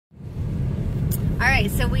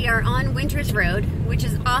Alright, so we are on Winters Road, which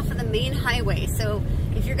is off of the main highway. So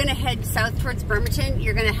if you're going to head south towards Bremerton,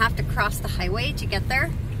 you're going to have to cross the highway to get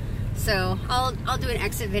there. So I'll do an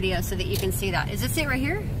exit video so that you can see that. Is this it right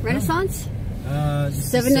here? Renaissance?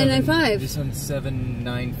 7995. This one's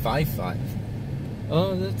 7955.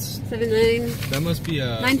 Oh, that's 79. That must be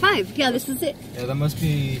 95. Yeah, this is it. Yeah, that must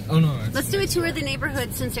be. Oh no. Let's do a tour of the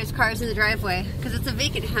neighborhood since there's cars in the driveway because it's a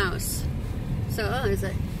vacant house. So there's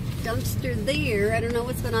a dumpster there. I don't know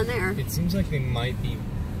what's going on there. It seems like they might be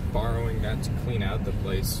borrowing that to clean out the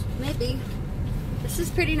place. Maybe. This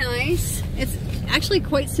is pretty nice. It's actually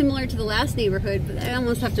quite similar to the last neighborhood, but I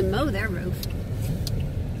almost have to mow their roof.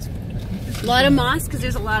 A lot of moss because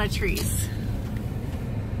there's a lot of trees.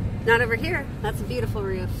 Not over here. That's a beautiful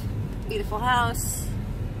roof. Beautiful house.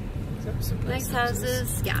 Some nice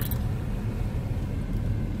houses. Yeah.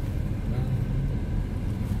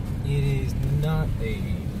 It is not a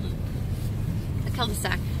loop. A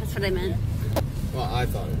cul-de-sac. That's what I meant. Well, I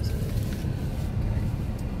thought it was a loop.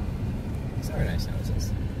 These are nice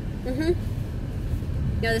houses. Mm-hmm.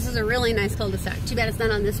 Yeah, this is a really nice cul-de-sac. Too bad it's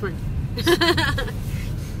not on this one.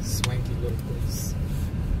 Swanky little place.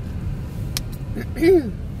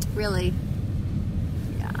 Really.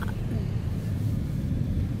 Yeah.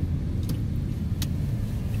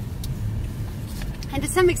 And to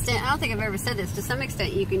some extent, I don't think I've ever said this, to some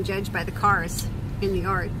extent you can judge by the cars in the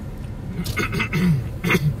yard.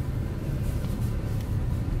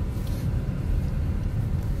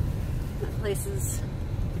 That place is...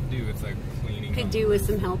 Could do with like cleaning. Could do with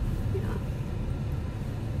some help. Yeah.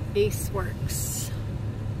 Ace Works.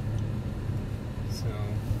 So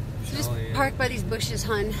Just park by these bushes,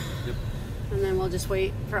 hun. Yep. And then we'll just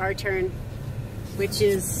wait for our turn, which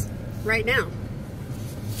is right now.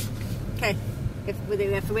 Okay. If we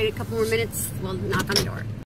have to wait a couple more minutes, we'll knock on the door.